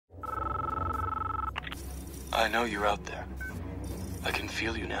I know you're out there. I can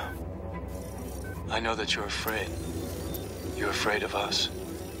feel you now. I know that you're afraid. You're afraid of us.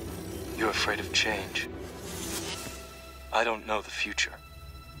 You're afraid of change. I don't know the future.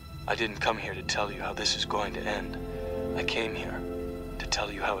 I didn't come here to tell you how this is going to end. I came here to tell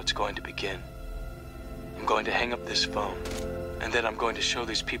you how it's going to begin. I'm going to hang up this phone, and then I'm going to show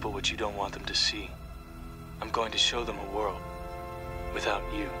these people what you don't want them to see. I'm going to show them a world without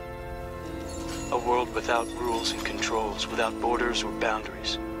you. A world without rules and controls, without borders or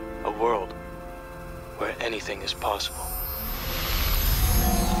boundaries. A world where anything is possible.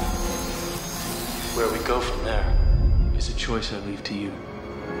 Where we go from there is a choice I leave to you.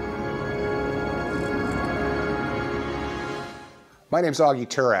 My name's Augie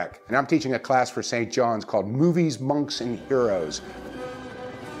Turak, and I'm teaching a class for St. John's called Movies, Monks, and Heroes.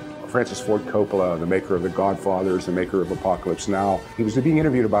 Francis Ford Coppola, the maker of The Godfathers, the maker of Apocalypse Now, he was being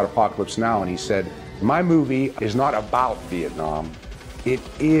interviewed about Apocalypse Now, and he said, "My movie is not about Vietnam, it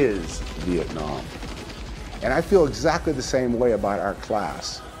is Vietnam." And I feel exactly the same way about our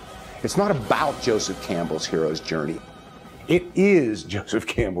class. It's not about Joseph Campbell's hero's journey. It is Joseph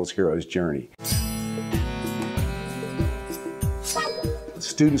Campbell's hero's journey.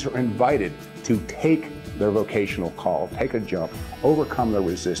 Students are invited to take their vocational call, take a jump, overcome their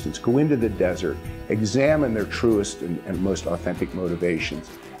resistance, go into the desert, examine their truest and most authentic motivations,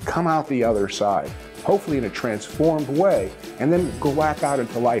 come out the other side, hopefully in a transformed way, and then go back out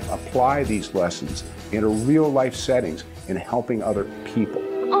into life, apply these lessons in real life settings in helping other people.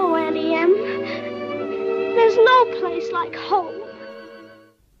 Oh, Auntie M, there's no place like home.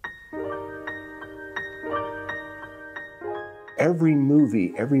 Every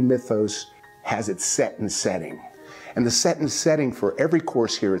movie, every mythos has its set and setting. And the set and setting for every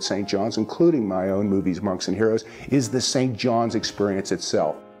course here at St. John's, including my own Movies, Monks, and Heroes, is the St. John's experience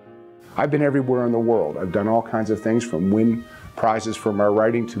itself. I've been everywhere in the world. I've done all kinds of things, from win prizes for my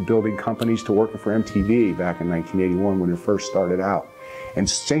writing to building companies to working for MTV back in 1981 when it first started out. And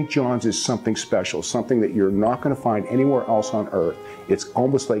St. John's is something special, something that you're not going to find anywhere else on earth. It's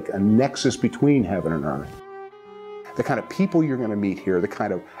almost like a nexus between heaven and earth. The kind of people you're going to meet here, the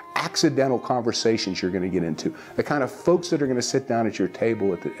kind of accidental conversations you're going to get into, the kind of folks that are going to sit down at your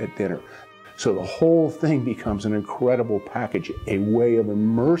table at dinner. So the whole thing becomes an incredible package, a way of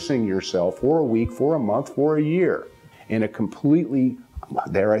immersing yourself for a week, for a month, for a year in a completely,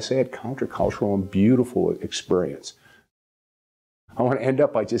 dare I say it, countercultural and beautiful experience. I want to end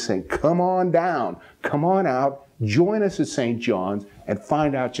up by just saying, come on down, come on out, join us at St. John's and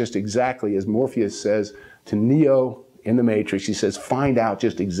find out just exactly, as Morpheus says to Neo in the Matrix, he says, find out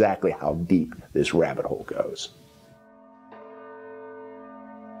just exactly how deep this rabbit hole goes.